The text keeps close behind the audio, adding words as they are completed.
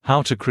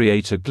How to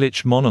Create a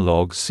Glitch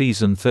Monologues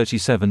Season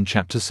 37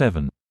 Chapter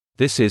 7.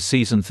 This is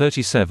Season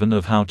 37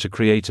 of How to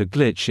Create a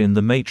Glitch in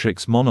the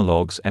Matrix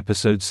Monologues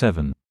Episode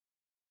 7.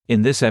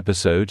 In this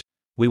episode,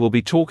 we will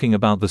be talking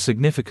about the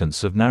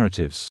significance of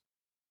narratives.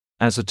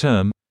 As a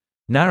term,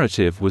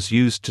 narrative was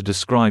used to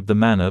describe the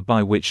manner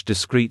by which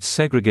discrete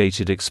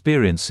segregated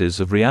experiences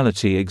of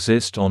reality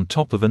exist on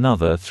top of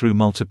another through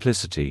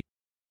multiplicity.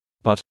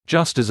 But,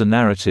 just as a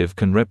narrative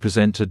can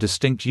represent a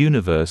distinct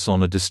universe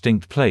on a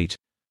distinct plate,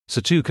 so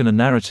too can a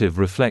narrative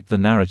reflect the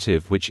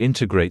narrative which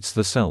integrates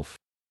the self.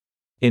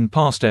 In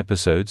past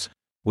episodes,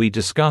 we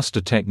discussed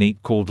a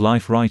technique called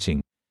life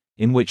writing,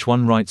 in which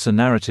one writes a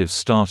narrative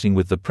starting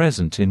with the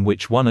present in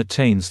which one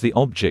attains the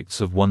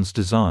objects of one's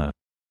desire.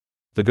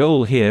 The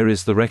goal here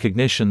is the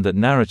recognition that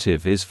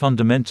narrative is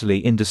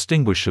fundamentally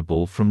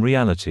indistinguishable from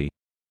reality.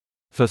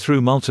 For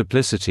through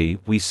multiplicity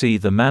we see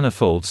the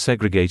manifold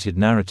segregated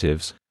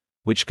narratives,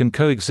 which can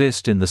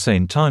coexist in the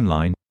same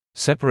timeline,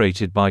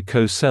 separated by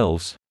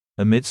co-selves,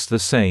 amidst the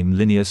same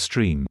linear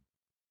stream.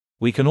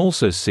 We can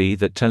also see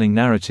that telling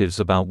narratives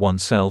about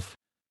oneself,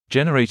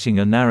 generating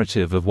a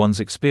narrative of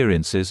one's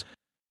experiences,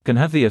 can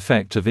have the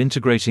effect of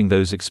integrating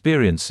those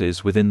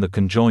experiences within the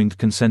conjoined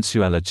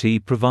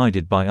consensuality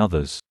provided by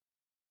others.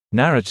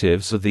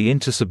 Narratives are the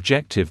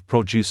intersubjective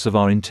produce of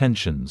our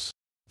intentions.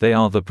 They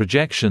are the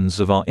projections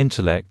of our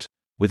intellect,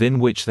 within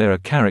which there are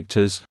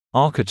characters,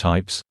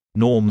 archetypes,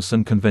 norms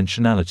and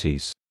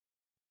conventionalities.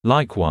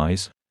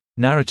 Likewise,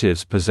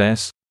 narratives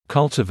possess,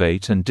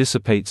 cultivate and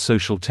dissipate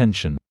social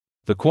tension.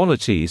 The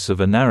qualities of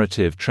a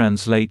narrative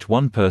translate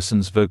one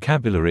person's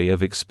vocabulary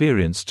of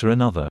experience to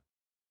another.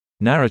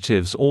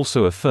 Narratives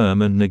also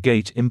affirm and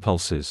negate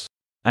impulses.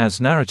 As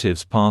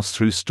narratives pass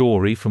through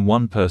story from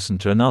one person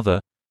to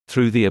another,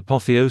 through the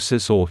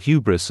apotheosis or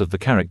hubris of the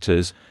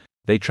characters,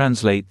 they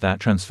translate that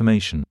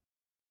transformation.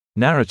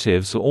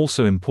 Narratives are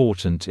also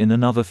important in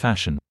another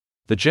fashion.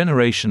 The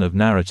generation of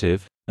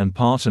narrative, and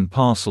part and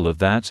parcel of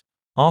that,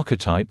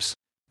 archetypes,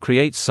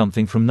 creates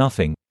something from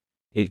nothing.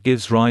 It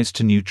gives rise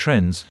to new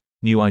trends,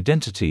 new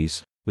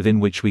identities, within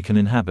which we can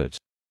inhabit.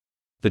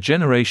 The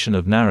generation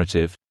of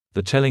narrative,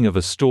 the telling of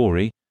a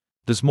story,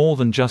 does more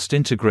than just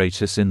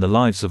integrate us in the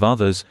lives of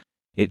others,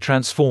 it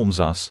transforms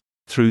us,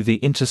 through the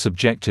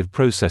intersubjective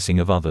processing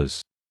of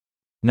others.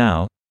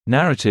 Now,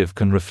 narrative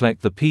can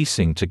reflect the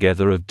piecing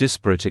together of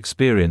disparate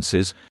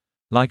experiences,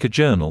 like a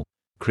journal,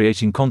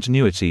 creating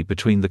continuity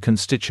between the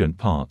constituent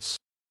parts.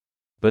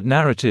 But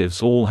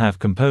narratives all have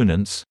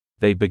components.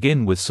 They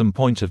begin with some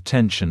point of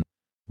tension,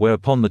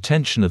 whereupon the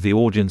tension of the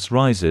audience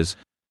rises,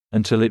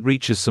 until it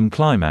reaches some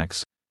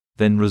climax,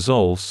 then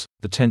resolves,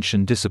 the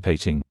tension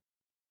dissipating.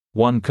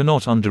 One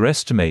cannot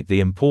underestimate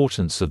the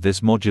importance of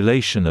this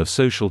modulation of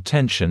social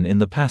tension in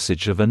the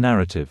passage of a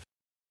narrative.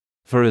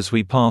 For as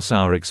we pass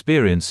our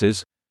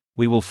experiences,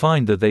 we will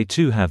find that they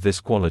too have this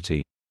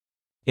quality.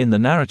 In the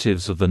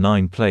narratives of the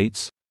 9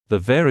 plates, the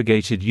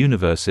variegated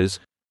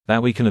universes,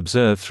 that we can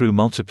observe through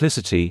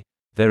multiplicity,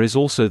 there is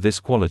also this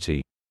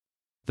quality.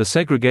 The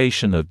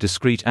segregation of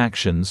discrete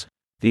actions,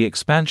 the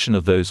expansion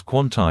of those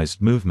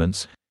quantized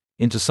movements,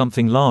 into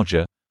something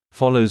larger,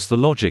 follows the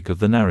logic of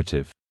the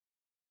narrative.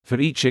 For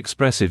each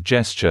expressive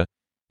gesture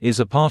is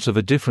a part of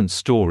a different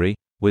story,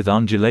 with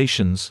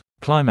undulations,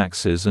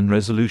 climaxes and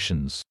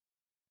resolutions.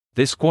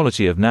 This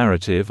quality of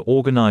narrative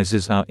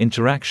organizes our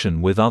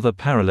interaction with other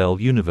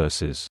parallel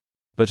universes.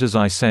 But as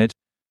I said,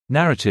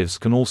 narratives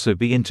can also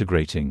be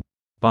integrating.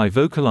 By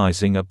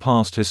vocalizing a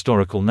past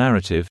historical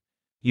narrative,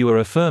 you are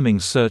affirming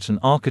certain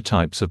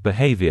archetypes of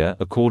behavior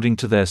according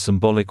to their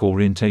symbolic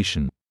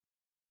orientation.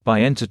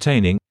 By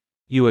entertaining,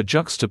 you are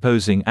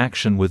juxtaposing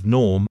action with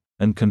norm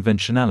and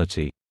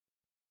conventionality.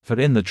 For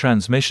in the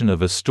transmission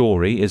of a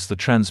story is the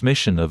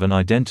transmission of an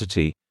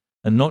identity,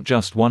 and not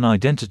just one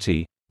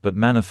identity, but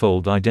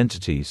manifold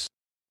identities.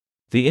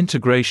 The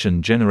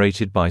integration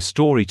generated by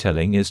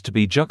storytelling is to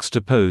be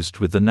juxtaposed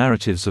with the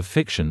narratives of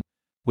fiction,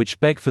 which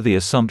beg for the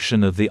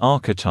assumption of the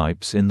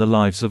archetypes in the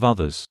lives of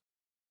others.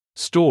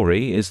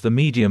 Story is the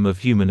medium of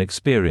human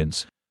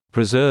experience,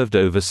 preserved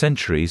over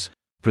centuries,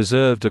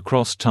 preserved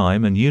across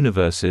time and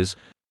universes,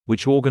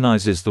 which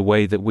organizes the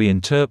way that we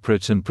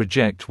interpret and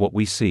project what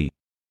we see.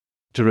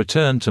 To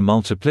return to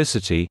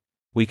multiplicity,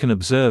 we can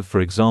observe, for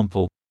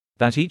example,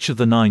 that each of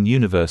the 9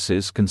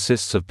 universes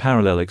consists of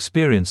parallel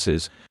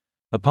experiences,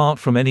 apart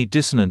from any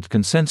dissonant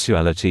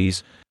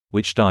consensualities,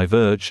 which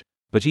diverge,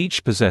 but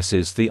each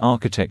possesses the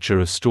architecture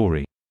of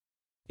story.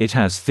 It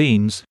has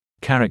themes,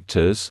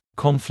 characters,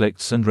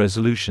 conflicts and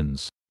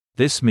resolutions.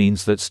 This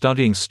means that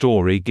studying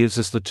story gives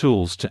us the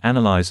tools to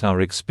analyze our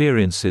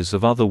experiences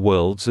of other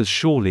worlds as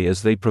surely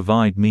as they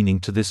provide meaning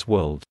to this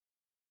world.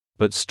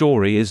 But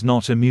story is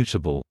not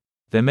immutable.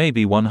 There may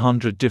be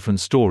 100 different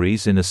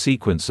stories in a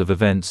sequence of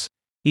events,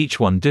 each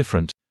one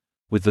different,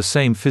 with the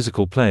same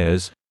physical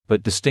players,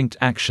 but distinct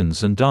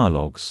actions and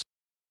dialogues.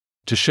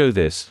 To show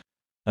this,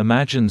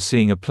 imagine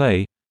seeing a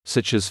play,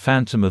 such as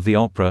Phantom of the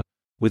Opera,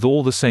 with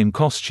all the same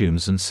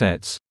costumes and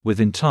sets,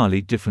 with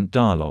entirely different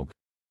dialogue.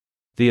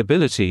 The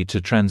ability to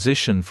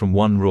transition from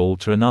one role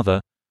to another,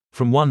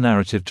 from one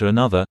narrative to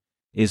another,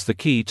 is the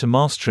key to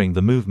mastering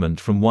the movement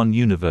from one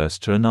universe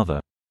to another.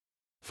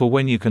 For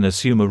when you can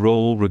assume a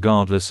role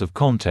regardless of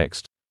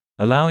context,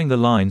 allowing the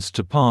lines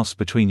to pass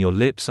between your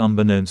lips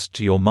unbeknownst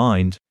to your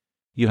mind,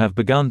 you have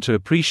begun to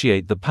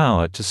appreciate the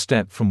power to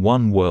step from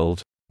one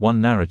world,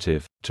 one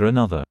narrative, to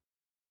another.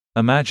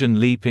 Imagine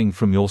leaping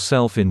from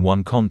yourself in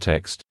one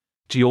context,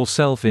 to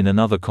yourself in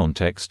another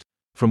context,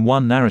 from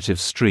one narrative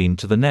stream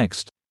to the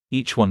next,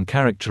 each one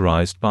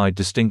characterized by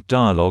distinct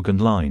dialogue and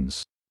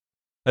lines.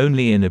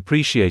 Only in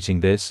appreciating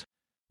this,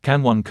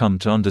 can one come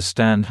to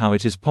understand how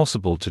it is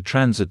possible to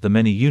transit the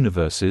many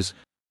universes,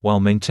 while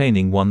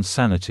maintaining one's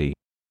sanity.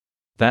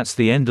 That's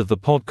the end of the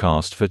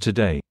podcast for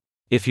today.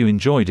 If you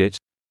enjoyed it,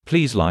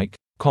 please like,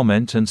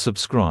 comment and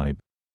subscribe.